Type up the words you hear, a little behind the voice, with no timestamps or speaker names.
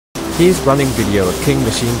Here's running video of King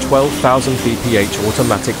Machine 12,000 bph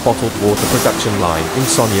automatic bottled water production line in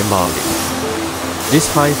Sanya Mali. This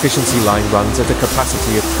high-efficiency line runs at a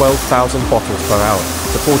capacity of 12,000 bottles per hour,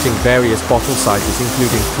 supporting various bottle sizes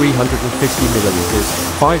including 350ml,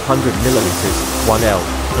 500ml, 1L,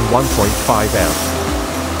 and 1.5L.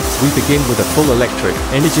 We begin with a full electric,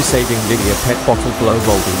 energy-saving linear PET bottle blow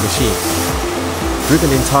molding machine.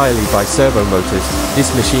 Driven entirely by servo motors,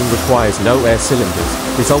 this machine requires no air cylinders,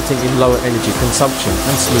 resulting in lower energy consumption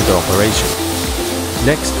and smoother operation.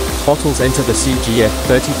 Next, bottles enter the CGF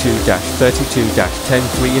 32-32-10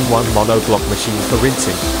 3-in-1 monoblock machine for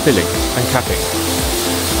rinsing, filling, and capping.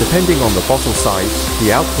 Depending on the bottle size,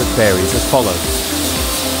 the output varies as follows: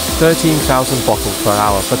 13,000 bottles per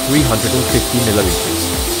hour for 350ml,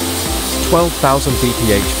 12,000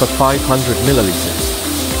 bph for 500ml,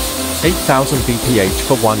 8,000 bph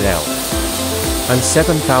for 1L, and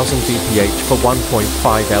 7,000 bph for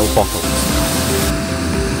 1.5L bottles.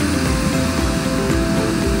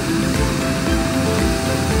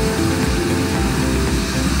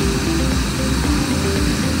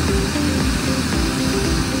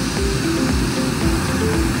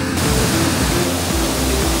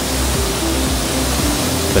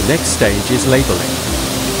 The next stage is labeling.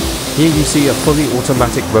 Here you see a fully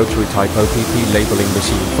automatic rotary type OPP labeling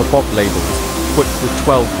machine for bot labels, equipped with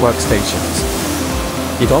 12 workstations.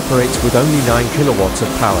 It operates with only 9 kilowatts of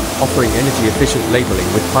power, offering energy efficient labeling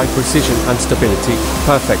with high precision and stability,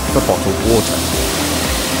 perfect for bottled water.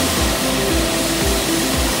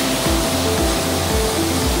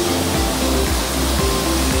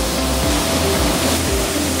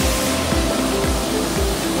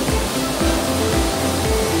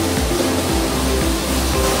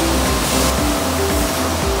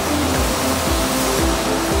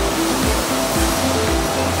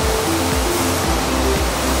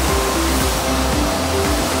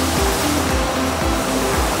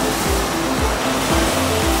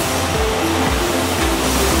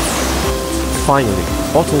 Finally,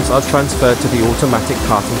 bottles are transferred to the automatic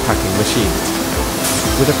carton packing machines.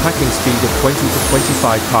 With a packing speed of 20 to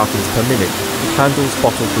 25 cartons per minute, it handles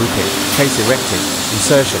bottle grouping, case erecting,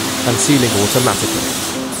 insertion, and sealing automatically.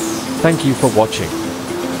 Thank you for watching.